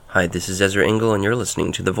Hi, this is Ezra Engel, and you're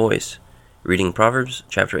listening to The Voice, reading Proverbs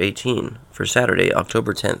chapter 18 for Saturday,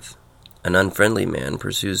 October 10th. An unfriendly man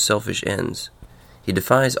pursues selfish ends. He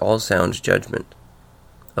defies all sound judgment.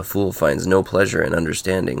 A fool finds no pleasure in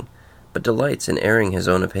understanding, but delights in airing his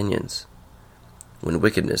own opinions. When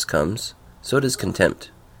wickedness comes, so does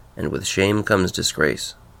contempt, and with shame comes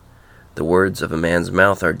disgrace. The words of a man's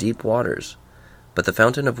mouth are deep waters, but the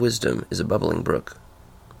fountain of wisdom is a bubbling brook.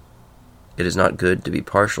 It is not good to be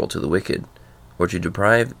partial to the wicked, or to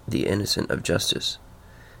deprive the innocent of justice.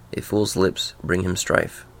 A fool's lips bring him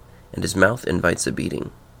strife, and his mouth invites a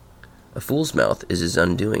beating. A fool's mouth is his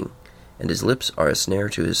undoing, and his lips are a snare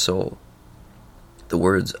to his soul. The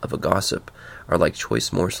words of a gossip are like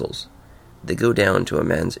choice morsels. They go down to a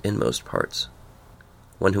man's inmost parts.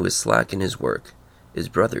 One who is slack in his work is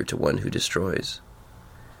brother to one who destroys.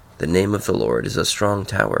 The name of the Lord is a strong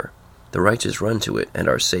tower. The righteous run to it and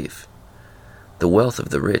are safe. The wealth of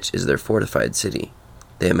the rich is their fortified city.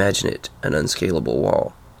 They imagine it an unscalable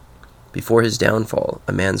wall. Before his downfall,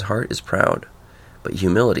 a man's heart is proud, but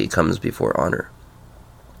humility comes before honor.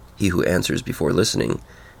 He who answers before listening,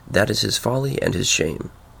 that is his folly and his shame.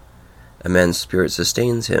 A man's spirit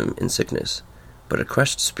sustains him in sickness, but a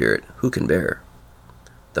crushed spirit who can bear?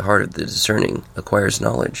 The heart of the discerning acquires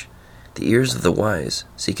knowledge. The ears of the wise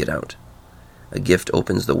seek it out. A gift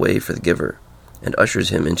opens the way for the giver, and ushers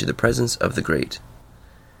him into the presence of the great.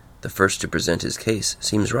 The first to present his case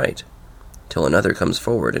seems right, till another comes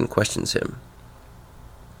forward and questions him.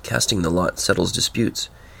 Casting the lot settles disputes,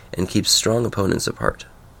 and keeps strong opponents apart.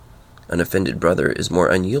 An offended brother is more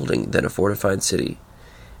unyielding than a fortified city,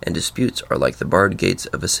 and disputes are like the barred gates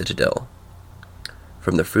of a citadel.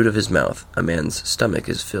 From the fruit of his mouth a man's stomach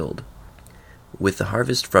is filled. With the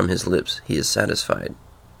harvest from his lips he is satisfied.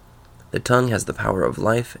 The tongue has the power of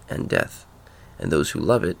life and death, and those who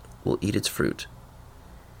love it will eat its fruit.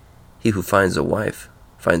 He who finds a wife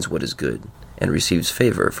finds what is good, and receives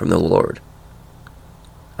favor from the Lord.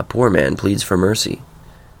 A poor man pleads for mercy,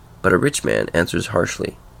 but a rich man answers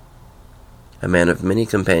harshly. A man of many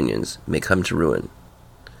companions may come to ruin,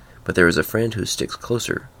 but there is a friend who sticks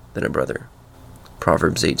closer than a brother.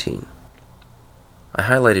 Proverbs 18. I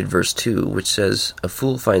highlighted verse 2, which says, "A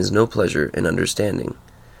fool finds no pleasure in understanding,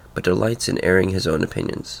 but delights in airing his own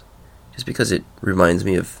opinions," just because it reminds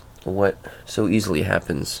me of what so easily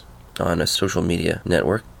happens on a social media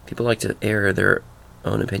network. People like to air their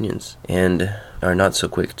own opinions and are not so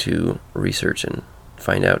quick to research and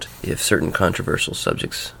find out if certain controversial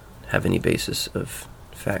subjects have any basis of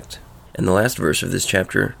fact. And the last verse of this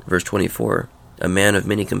chapter, verse 24, "A man of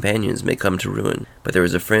many companions may come to ruin, but there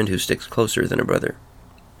is a friend who sticks closer than a brother."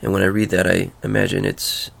 And when I read that, I imagine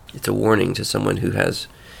it's a warning to someone who has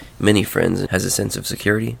many friends and has a sense of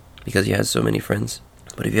security because he has so many friends.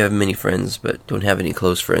 But if you have many friends but don't have any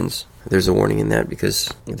close friends, there's a warning in that,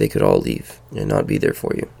 because they could all leave and not be there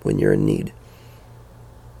for you when you're in need.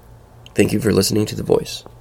 Thank you for listening to The Voice.